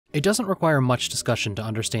It doesn't require much discussion to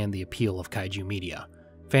understand the appeal of kaiju media.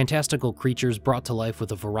 Fantastical creatures brought to life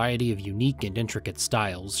with a variety of unique and intricate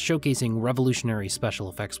styles, showcasing revolutionary special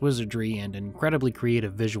effects wizardry and incredibly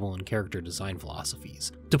creative visual and character design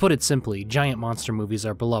philosophies. To put it simply, giant monster movies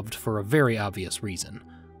are beloved for a very obvious reason: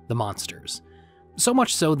 the monsters. So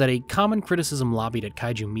much so that a common criticism lobbied at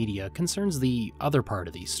kaiju media concerns the other part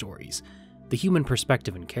of these stories, the human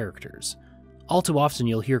perspective and characters. All too often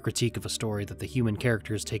you'll hear critique of a story that the human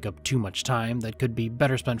characters take up too much time that could be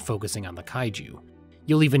better spent focusing on the kaiju.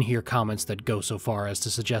 You'll even hear comments that go so far as to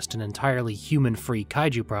suggest an entirely human-free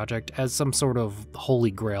kaiju project as some sort of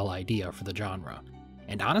holy grail idea for the genre.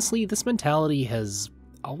 And honestly, this mentality has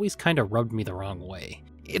always kinda rubbed me the wrong way.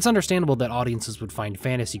 It's understandable that audiences would find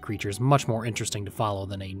fantasy creatures much more interesting to follow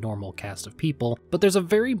than a normal cast of people, but there's a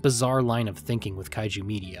very bizarre line of thinking with kaiju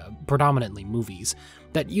media, predominantly movies,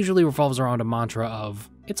 that usually revolves around a mantra of,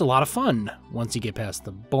 it's a lot of fun, once you get past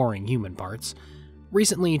the boring human parts.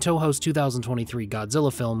 Recently, Toho's 2023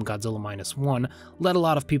 Godzilla film, Godzilla -1, led a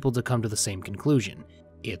lot of people to come to the same conclusion.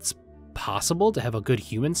 It's possible to have a good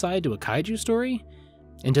human side to a kaiju story?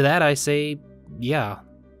 And to that I say, yeah,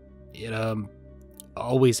 it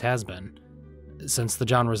always has been, since the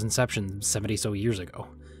genre's inception 70-so years ago.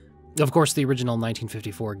 Of course, the original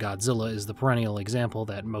 1954 Godzilla is the perennial example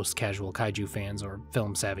that most casual kaiju fans or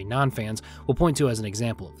film-savvy non-fans will point to as an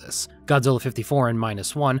example of this. Godzilla 54 and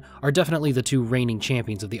 -1 are definitely the two reigning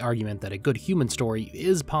champions of the argument that a good human story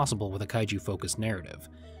is possible with a kaiju-focused narrative.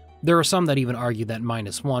 There are some that even argue that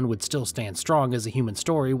 -1 would still stand strong as a human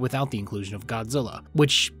story without the inclusion of Godzilla,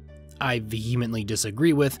 which I vehemently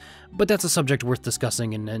disagree with, but that's a subject worth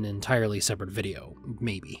discussing in an entirely separate video,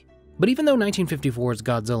 maybe. But even though 1954's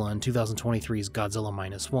Godzilla and 2023's Godzilla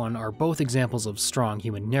 -1 are both examples of strong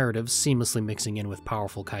human narratives seamlessly mixing in with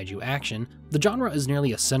powerful kaiju action, the genre is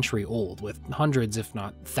nearly a century old, with hundreds if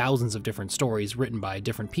not thousands of different stories written by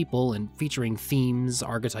different people and featuring themes,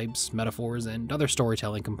 archetypes, metaphors, and other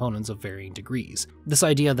storytelling components of varying degrees. This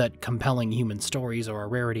idea that compelling human stories are a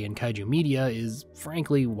rarity in kaiju media is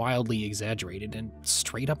frankly wildly exaggerated and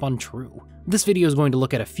straight up untrue. This video is going to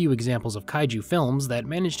look at a few examples of kaiju films that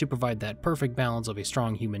manage to provide that perfect balance of a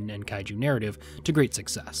strong human and kaiju narrative to great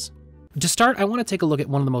success. To start, I want to take a look at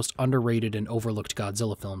one of the most underrated and overlooked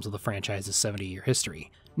Godzilla films of the franchise's 70-year history,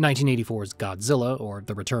 1984's Godzilla, or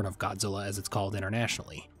The Return of Godzilla as it's called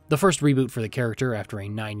internationally. The first reboot for the character after a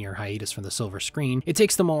 9-year hiatus from the silver screen, it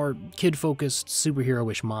takes the more kid-focused,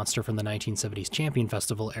 superhero-ish monster from the 1970s Champion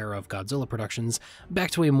Festival era of Godzilla productions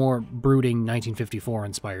back to a more brooding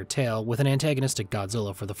 1954-inspired tale with an antagonistic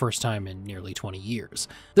Godzilla for the first time in nearly 20 years.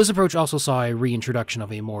 This approach also saw a reintroduction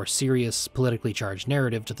of a more serious, politically charged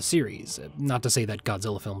narrative to the series. Not to say that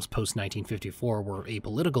Godzilla films post-1954 were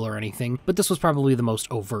apolitical or anything, but this was probably the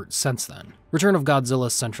most overt since then. Return of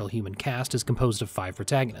Godzilla's central human cast is composed of 5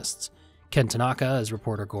 protagonists. Ken Tanaka as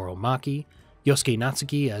reporter Goro Maki, Yosuke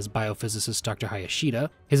Natsuki as biophysicist Dr. Hayashida,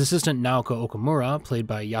 his assistant Naoko Okamura, played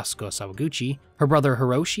by Yasuko Sawaguchi, her brother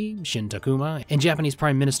Hiroshi, Shin Takuma, and Japanese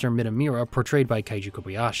Prime Minister Minamura, portrayed by Kaiju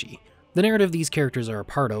Kobayashi. The narrative these characters are a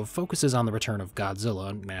part of focuses on the return of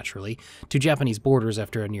Godzilla, naturally, to Japanese borders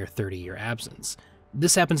after a near 30-year absence.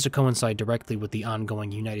 This happens to coincide directly with the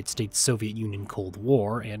ongoing United States-Soviet Union Cold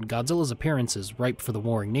War, and Godzilla's appearance is ripe for the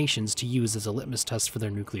warring nations to use as a litmus test for their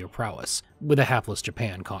nuclear prowess, with a hapless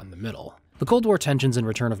Japan caught in the middle. The Cold War tensions in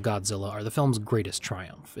Return of Godzilla are the film's greatest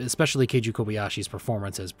triumph, especially Keiju Kobayashi's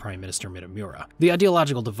performance as Prime Minister Minamura. The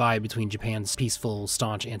ideological divide between Japan's peaceful,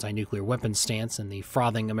 staunch anti-nuclear weapons stance and the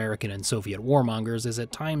frothing American and Soviet warmongers is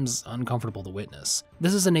at times uncomfortable to witness.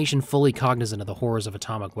 This is a nation fully cognizant of the horrors of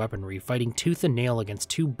atomic weaponry, fighting tooth and nail against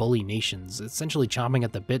 2 bully nations, essentially chomping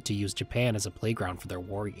at the bit to use Japan as a playground for their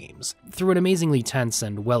war games. Through an amazingly tense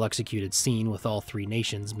and well-executed scene with all 3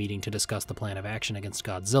 nations meeting to discuss the plan of action against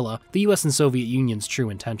Godzilla, the US and Soviet Union's true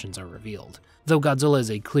intentions are revealed. Though Godzilla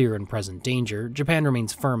is a clear and present danger, Japan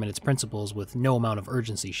remains firm in its principles with no amount of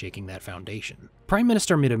urgency shaking that foundation. Prime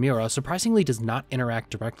Minister Minamura surprisingly does not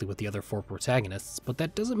interact directly with the other 4 protagonists, but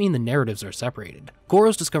that doesn't mean the narratives are separated.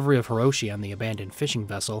 Goro's discovery of Hiroshi on the abandoned fishing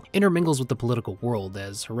vessel intermingles with the political world,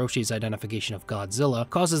 as Hiroshi's identification of Godzilla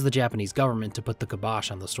causes the Japanese government to put the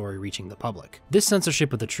kibosh on the story reaching the public. This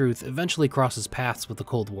censorship of the truth eventually crosses paths with the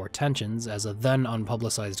Cold War tensions, as a then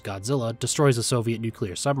unpublicized Godzilla destroys a Soviet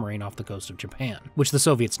nuclear submarine off the coast of Japan, which the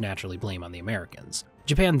Soviets naturally blame on the Americans.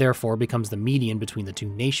 Japan therefore becomes the median between the 2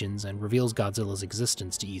 nations and reveals Godzilla's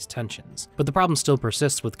existence to ease tensions. But the problem still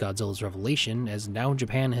persists with Godzilla's revelation, as now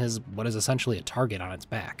Japan has what is essentially a target on its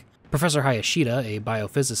back. Professor Hayashida, a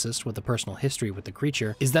biophysicist with a personal history with the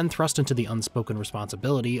creature, is then thrust into the unspoken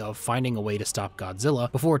responsibility of finding a way to stop Godzilla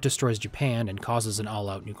before it destroys Japan and causes an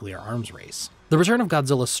all-out nuclear arms race. The return of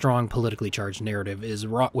Godzilla's strong, politically charged narrative is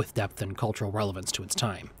wrought with depth and cultural relevance to its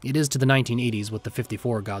time. It is to the 1980s what the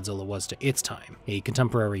 '54 Godzilla was to its time, a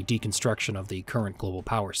contemporary deconstruction of the current global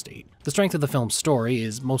power state. The strength of the film's story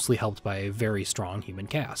is mostly helped by a very strong human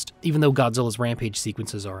cast. Even though Godzilla's rampage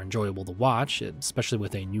sequences are enjoyable to watch, especially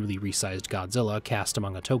with a newly resized Godzilla cast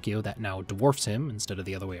among a Tokyo that now dwarfs him instead of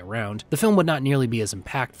the other way around, the film would not nearly be as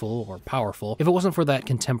impactful or powerful if it wasn't for that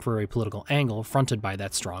contemporary political angle fronted by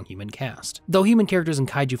that strong human cast. Though human characters in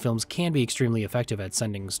kaiju films can be extremely effective at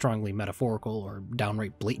sending strongly metaphorical or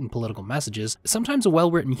downright blatant political messages, sometimes a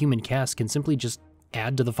well-written human cast can simply just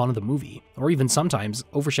add to the fun of the movie, or even sometimes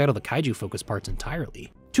overshadow the kaiju-focused parts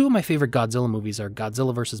entirely. Two of my favorite Godzilla movies are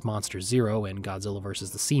Godzilla vs. Monster Zero and Godzilla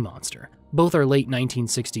vs. the Sea Monster. Both are late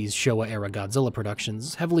 1960s Showa-era Godzilla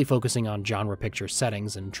productions, heavily focusing on genre picture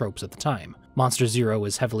settings and tropes at the time. Monster Zero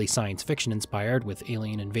is heavily science fiction inspired, with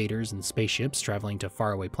alien invaders and spaceships traveling to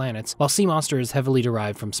faraway planets, while Sea Monster is heavily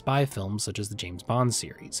derived from spy films such as the James Bond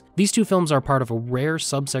series. These two films are part of a rare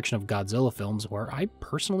subsection of Godzilla films where I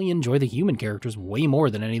personally enjoy the human characters way more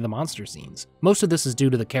than any of the monster scenes. Most of this is due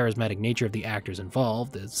to the charismatic nature of the actors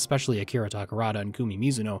involved, especially Akira Takarada and Kumi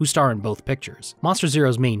Mizuno, who star in both pictures. Monster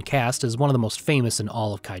Zero's main cast is one of the most famous in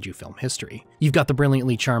all of kaiju film history. You've got the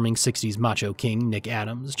brilliantly charming 60s macho king Nick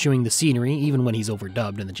Adams, chewing the scenery even when he's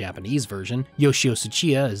overdubbed in the Japanese version, Yoshio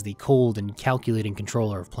Tsuchiya as the cold and calculating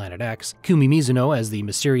controller of Planet X, Kumi Mizuno as the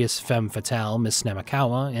mysterious femme fatale Miss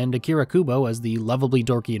Namakawa, and Akira Kubo as the lovably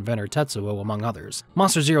dorky inventor Tetsuo, among others.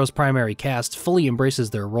 Monster Zero's primary cast fully embraces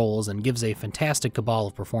their roles and gives a fantastic cabal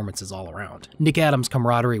of performances all around. Nick Adams'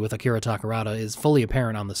 camaraderie with Akira Takarada is fully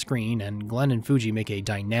apparent on the screen, and Glenn and Fuji make a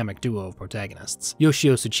dynamic duo of protagonists.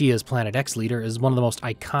 Yoshio Tsuchiya's Planet X leader is one of the most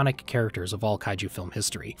iconic characters of all kaiju film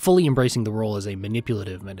history, fully embracing the role as a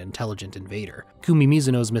manipulative and intelligent invader. Kumi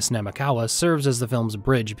Mizuno's Miss Namakawa serves as the film's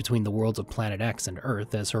bridge between the worlds of Planet X and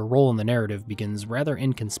Earth, as her role in the narrative begins rather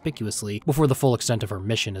inconspicuously before the full extent of her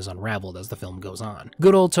mission is unraveled as the film goes on.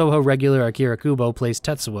 Good old Toho regular Akira Kubo plays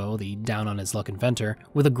Tetsuo, the down-on-his-luck inventor,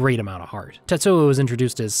 with a great amount of heart. Tetsuo is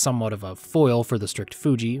introduced as somewhat of a foil for the strict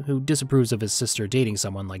Fuji, who disapproves of his sister dating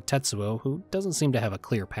someone like Tetsuo, who doesn't seem to have a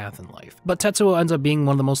clear path in life. But Tetsuo ends up being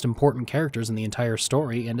one of the most important characters in the entire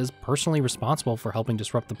story, and is personally responsible for helping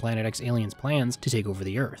disrupt the Planet X aliens' plans to take over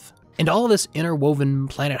the Earth. And all of this interwoven,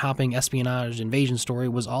 planet-hopping espionage invasion story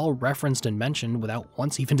was all referenced and mentioned without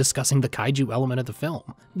once even discussing the kaiju element of the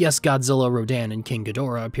film. Yes, Godzilla, Rodan, and King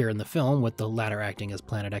Ghidorah appear in the film, with the latter acting as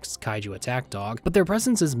Planet X's kaiju attack dog, but their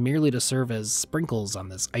presence is merely to serve as sprinkles on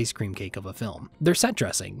this ice cream cake of a film. They're set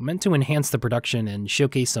dressing, meant to enhance the production and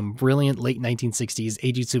showcase some brilliant late 1960s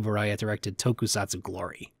Eiji Tsuburaya-directed tokusatsu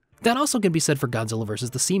glory. That also can be said for Godzilla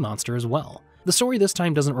vs. the Sea Monster as well. The story this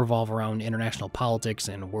time doesn't revolve around international politics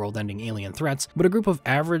and world-ending alien threats, but a group of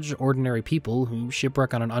average, ordinary people who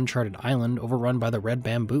shipwreck on an uncharted island overrun by the Red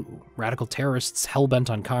Bamboo, radical terrorists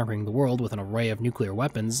hell-bent on conquering the world with an array of nuclear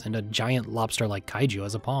weapons and a giant lobster-like kaiju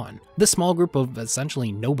as a pawn. This small group of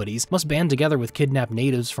essentially nobodies must band together with kidnapped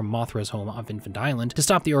natives from Mothra's home off Infant Island to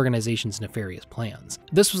stop the organization's nefarious plans.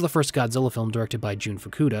 This was the first Godzilla film directed by Jun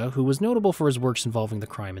Fukuda, who was notable for his works involving the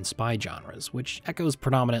crime and spy genres, which echoes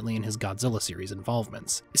predominantly in his Godzilla series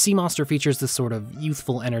involvements. Sea Monster features this sort of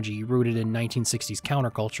youthful energy rooted in 1960s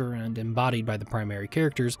counterculture and embodied by the primary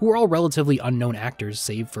characters, who are all relatively unknown actors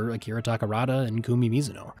save for Akira Takarada and Kumi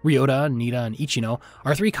Mizuno. Ryota, Nita, and Ichino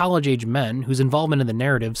are three college-age men whose involvement in the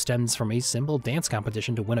narrative stems from a simple dance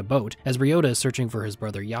competition to win a boat, as Ryota is searching for his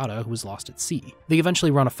brother Yada, who is lost at sea. They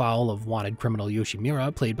eventually run afoul of wanted criminal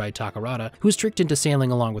Yoshimura, played by Takarada, who is tricked into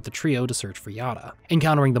sailing along with the trio to search for Yada.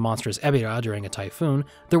 Encountering the monstrous Ebirah during a typhoon,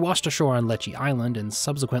 they're washed ashore on Lechi Island and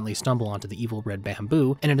subsequently stumble onto the evil Red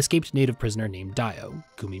Bamboo and an escaped native prisoner named Dio,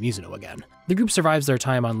 Kumi Mizuno again. The group survives their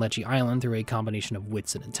time on Lechi Island through a combination of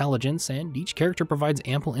wits and intelligence, and each character provides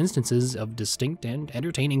ample instances of distinct and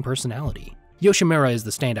entertaining personality. Yoshimura is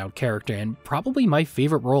the standout character and probably my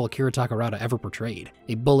favorite role Akira Takarada ever portrayed.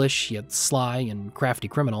 A bullish, yet sly and crafty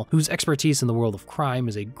criminal whose expertise in the world of crime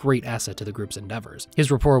is a great asset to the group's endeavors.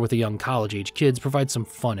 His rapport with the young college-age kids provides some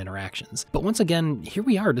fun interactions. But once again, here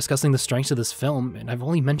we are discussing the strengths of this film, and I've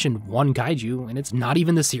only mentioned one kaiju, and it's not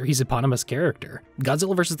even the series' eponymous character.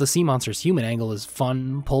 Godzilla vs. the Sea Monster's human angle is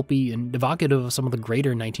fun, pulpy, and evocative of some of the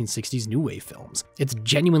greater 1960s New Wave films. It's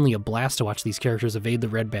genuinely a blast to watch these characters evade the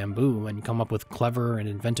Red Bamboo and come up up with clever and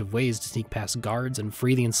inventive ways to sneak past guards and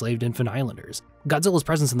free the enslaved infant islanders. Godzilla's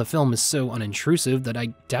presence in the film is so unintrusive that I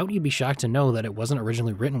doubt you'd be shocked to know that it wasn't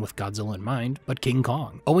originally written with Godzilla in mind, but King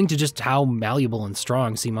Kong, owing to just how malleable and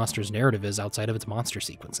strong Sea Monster's narrative is outside of its monster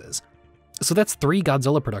sequences. So that's 3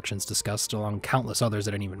 Godzilla productions discussed, along countless others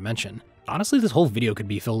I didn't even mention. Honestly, this whole video could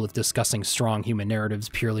be filled with discussing strong human narratives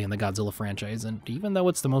purely in the Godzilla franchise, and even though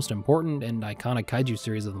it's the most important and iconic kaiju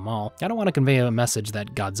series of them all, I don't want to convey a message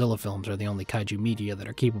that Godzilla films are the only kaiju media that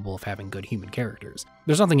are capable of having good human characters.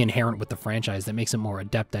 There's nothing inherent with the franchise that makes it more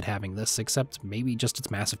adept at having this, except maybe just its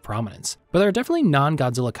massive prominence. But there are definitely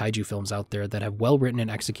non-Godzilla kaiju films out there that have well-written and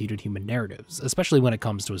executed human narratives, especially when it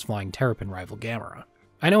comes to his flying terrapin rival Gamera.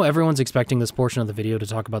 I know everyone's expecting this portion of the video to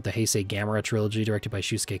talk about the Heisei Gamera trilogy directed by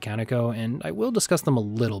Shusuke Kaneko, and I will discuss them a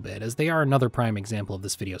little bit, as they are another prime example of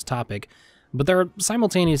this video's topic, but there are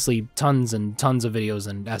simultaneously tons and tons of videos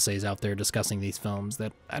and essays out there discussing these films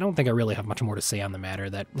that I don't think I really have much more to say on the matter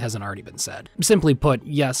that hasn't already been said. Simply put,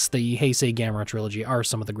 yes, the Heisei Gamera trilogy are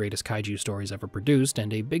some of the greatest kaiju stories ever produced,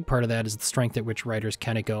 and a big part of that is the strength at which writers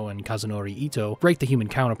Kaneko and Kazunori Ito write the human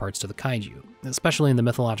counterparts to the kaiju, especially in the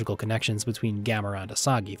mythological connections between Gamera and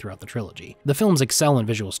Asagi throughout the trilogy. The films excel in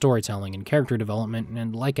visual storytelling and character development,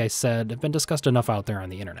 and like I said, have been discussed enough out there on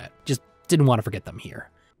the internet. Just didn't want to forget them here.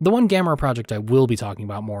 The one Gamera project I will be talking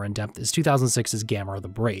about more in depth is 2006's Gamera the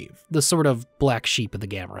Brave, the sort of black sheep of the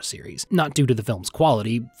Gamera series. Not due to the film's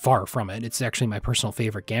quality, far from it, it's actually my personal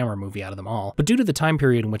favorite Gamera movie out of them all, but due to the time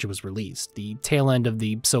period in which it was released, the tail end of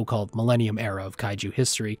the so-called Millennium Era of kaiju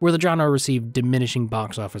history, where the genre received diminishing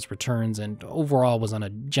box office returns and overall was on a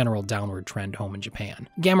general downward trend home in Japan.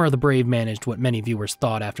 Gamera the Brave managed what many viewers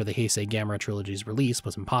thought after the Heisei Gamera trilogy's release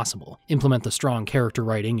was impossible: implement the strong character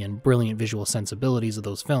writing and brilliant visual sensibilities of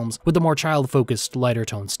those films with the more child-focused,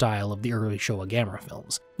 lighter-toned style of the early Showa Gamera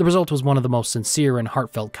films. The result was one of the most sincere and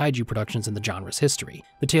heartfelt kaiju productions in the genre's history.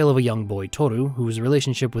 The tale of a young boy Toru, whose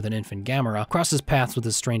relationship with an infant Gamera crosses paths with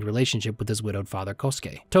his strained relationship with his widowed father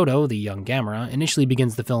Kosuke. Todo, the young Gamera, initially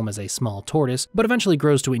begins the film as a small tortoise, but eventually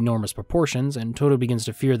grows to enormous proportions, and Todo begins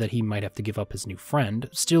to fear that he might have to give up his new friend,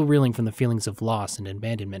 still reeling from the feelings of loss and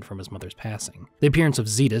abandonment from his mother's passing. The appearance of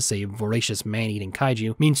Zetus, a voracious man-eating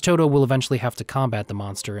kaiju, means Todo will eventually have to combat the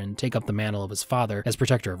monster and take up the mantle of his father as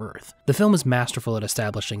protector of Earth. The film is masterful at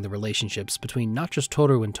establishing the relationships between not just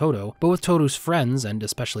Toru and Todo, but with Toru's friends and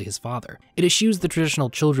especially his father. It eschews the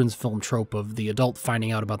traditional children's film trope of the adult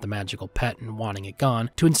finding out about the magical pet and wanting it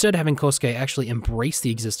gone, to instead having Kosuke actually embrace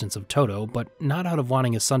the existence of Todo, but not out of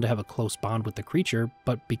wanting his son to have a close bond with the creature,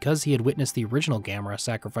 but because he had witnessed the original Gamera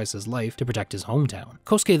sacrifice his life to protect his hometown.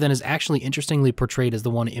 Kosuke then is actually interestingly portrayed as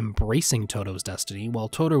the one embracing Todo's destiny, while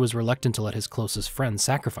Todo is reluctant to let his closest friend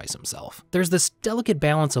sacrifice himself. There's this delicate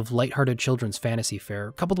balance of lighthearted children's fantasy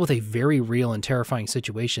fare, coupled with a very real and terrifying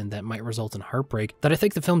situation that might result in heartbreak, that I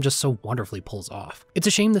think the film just so wonderfully pulls off. It's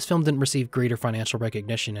a shame this film didn't receive greater financial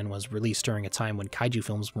recognition and was released during a time when kaiju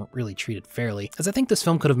films weren't really treated fairly, as I think this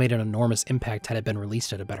film could have made an enormous impact had it been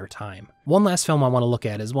released at a better time. One last film I want to look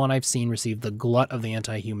at is one I've seen receive the glut of the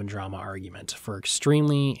anti-human drama argument, for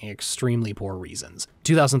extremely poor reasons: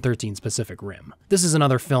 2013's Pacific Rim. This is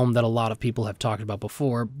another film that a lot of people have talked about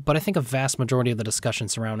before, but I think a vast majority of the discussion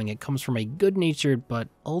surrounding it comes from a good-natured but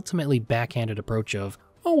ultimately backhanded approach of,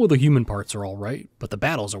 oh, well, the human parts are alright, but the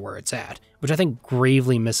battles are where it's at, which I think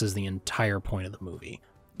gravely misses the entire point of the movie.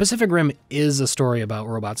 Pacific Rim is a story about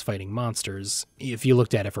robots fighting monsters, if you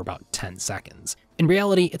looked at it for about 10 seconds. In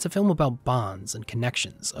reality, it's a film about bonds and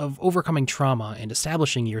connections, of overcoming trauma and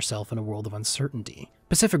establishing yourself in a world of uncertainty.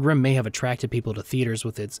 Pacific Rim may have attracted people to theaters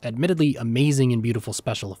with its admittedly amazing and beautiful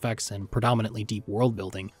special effects and predominantly deep world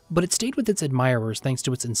building, but it stayed with its admirers thanks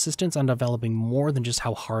to its insistence on developing more than just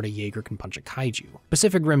how hard a Jaeger can punch a kaiju.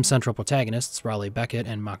 Pacific Rim's central protagonists, Raleigh Beckett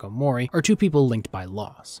and Mako Mori, are two people linked by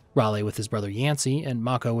loss. Raleigh with his brother Yancey, and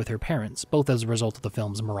Mako with her parents, both as a result of the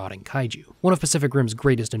film's marauding kaiju. One of Pacific Rim's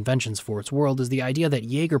greatest inventions for its world is the idea that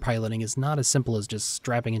Jaeger piloting is not as simple as just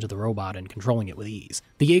strapping into the robot and controlling it with ease.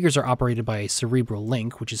 The Jaegers are operated by a cerebral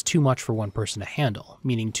link, which is too much for one person to handle,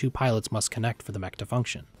 meaning two pilots must connect for the mech to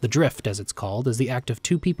function. The drift, as it's called, is the act of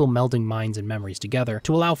two people melding minds and memories together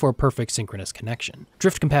to allow for a perfect synchronous connection.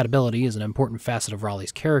 Drift compatibility is an important facet of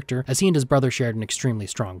Raleigh's character, as he and his brother shared an extremely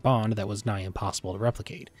strong bond that was nigh impossible to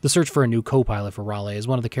replicate. The search for a new co-pilot for Raleigh is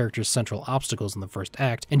one of the character's central obstacles in the first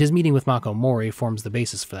act, and his meeting with Mako Mori forms the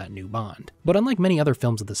basis for that new bond. But unlike many other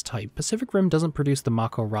films of this type, Pacific Rim doesn't produce the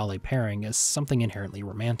Mako-Raleigh pairing as something inherently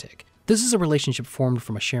romantic. This is a relationship formed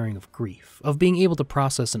from a sharing of grief, of being able to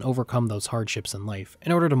process and overcome those hardships in life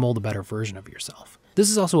in order to mold a better version of yourself. This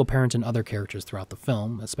is also apparent in other characters throughout the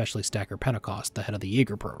film, especially Stacker Pentecost, the head of the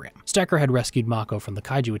Jaeger program. Stacker had rescued Mako from the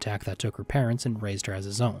Kaiju attack that took her parents and raised her as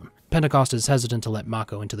his own. Pentecost is hesitant to let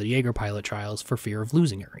Mako into the Jaeger pilot trials for fear of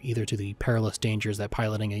losing her, either to the perilous dangers that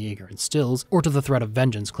piloting a Jaeger instills, or to the threat of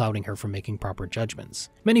vengeance clouding her from making proper judgments.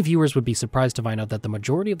 Many viewers would be surprised to find out that the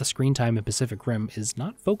majority of the screen time in Pacific Rim is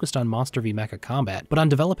not focused on monster v mecha combat, but on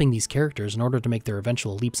developing these characters in order to make their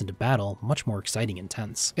eventual leaps into battle much more exciting and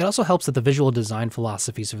tense. It also helps that the visual design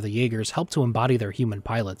philosophies of the Jaegers help to embody their human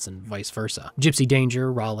pilots and vice versa. Gypsy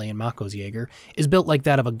Danger, Raleigh and Mako's Jaeger, is built like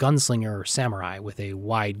that of a gunslinger or samurai with a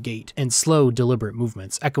wide gait and slow, deliberate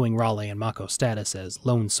movements, echoing Raleigh and Mako's status as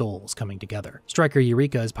lone souls coming together. Striker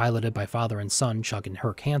Eureka is piloted by father and son Chuck and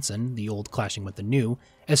Herc Hansen, the old clashing with the new,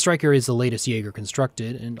 as Striker is the latest Jaeger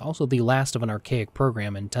constructed and also the last of an archaic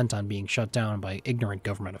program intent on being shut down by ignorant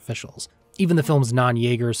government officials. Even the film's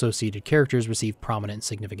non-Jaeger associated characters receive prominent and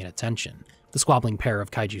significant attention. The squabbling pair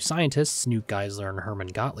of kaiju scientists, Newt Geisler and Herman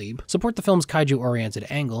Gottlieb, support the film's kaiju-oriented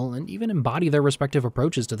angle and even embody their respective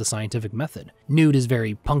approaches to the scientific method. Newt is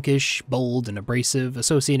very punkish, bold, and abrasive,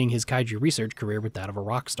 associating his kaiju research career with that of a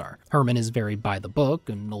rock star. Herman is very by-the-book,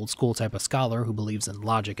 an old-school type of scholar who believes in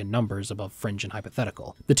logic and numbers above fringe and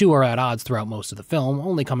hypothetical. The two are at odds throughout most of the film,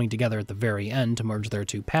 only coming together at the very end to merge their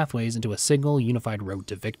two pathways into a single, unified road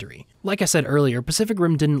to victory. Like I said earlier, Pacific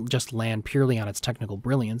Rim didn't just land purely on its technical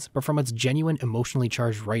brilliance, but from its genuine emotionally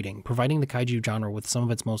charged writing, providing the kaiju genre with some of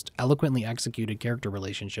its most eloquently executed character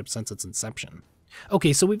relationships since its inception.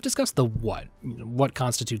 Okay, so we've discussed the what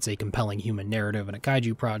constitutes a compelling human narrative in a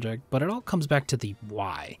kaiju project, but it all comes back to the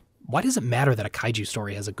why. Why does it matter that a kaiju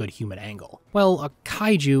story has a good human angle? Well, a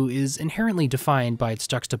kaiju is inherently defined by its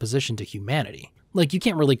juxtaposition to humanity. Like, you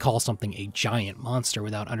can't really call something a giant monster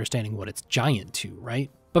without understanding what it's giant to, right?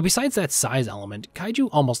 But besides that size element, kaiju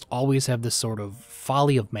almost always have this sort of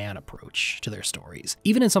folly of man approach to their stories.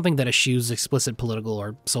 Even in something that eschews explicit political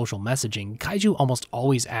or social messaging, kaiju almost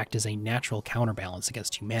always act as a natural counterbalance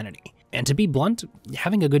against humanity. And to be blunt,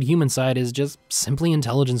 having a good human side is just simply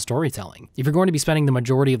intelligent storytelling. If you're going to be spending the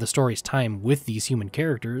majority of the story's time with these human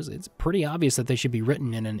characters, it's pretty obvious that they should be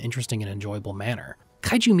written in an interesting and enjoyable manner.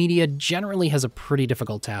 Kaiju media generally has a pretty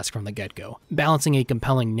difficult task from the get-go, balancing a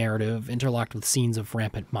compelling narrative interlocked with scenes of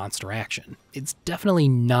rampant monster action. It's definitely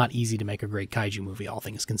not easy to make a great kaiju movie, all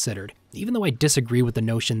things considered. Even though I disagree with the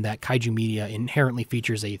notion that kaiju media inherently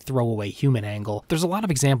features a throwaway human angle, there's a lot of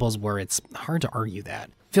examples where it's hard to argue that.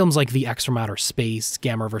 Films like The X from Outer Space,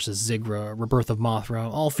 Gamera vs. Zigra, Rebirth of Mothra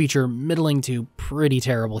all feature middling to pretty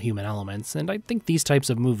terrible human elements, and I think these types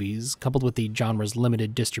of movies, coupled with the genre's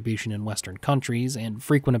limited distribution in Western countries and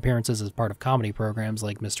frequent appearances as part of comedy programs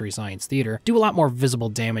like Mystery Science Theater, do a lot more visible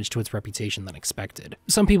damage to its reputation than expected.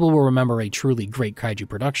 Some people will remember a truly great kaiju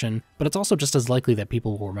production, but it's also just as likely that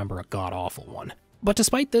people will remember a god-awful one. But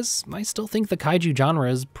despite this, I still think the kaiju genre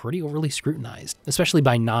is pretty overly scrutinized, especially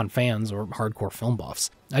by non-fans or hardcore film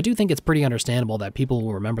buffs. I do think it's pretty understandable that people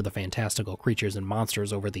will remember the fantastical creatures and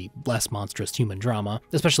monsters over the less monstrous human drama,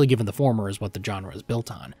 especially given the former is what the genre is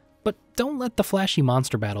built on. But don't let the flashy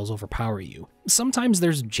monster battles overpower you. Sometimes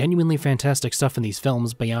there's genuinely fantastic stuff in these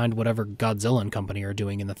films beyond whatever Godzilla and company are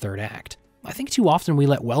doing in the third act. I think too often we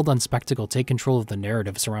let well-done spectacle take control of the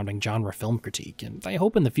narrative surrounding genre film critique, and I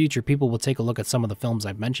hope in the future people will take a look at some of the films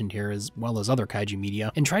I've mentioned here as well as other kaiju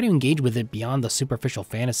media and try to engage with it beyond the superficial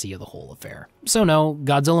fantasy of the whole affair. So no,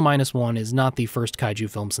 Godzilla Minus One is not the first kaiju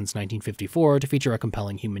film since 1954 to feature a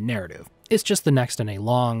compelling human narrative. It's just the next in a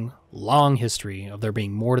long, long history of there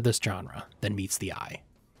being more to this genre than meets the eye.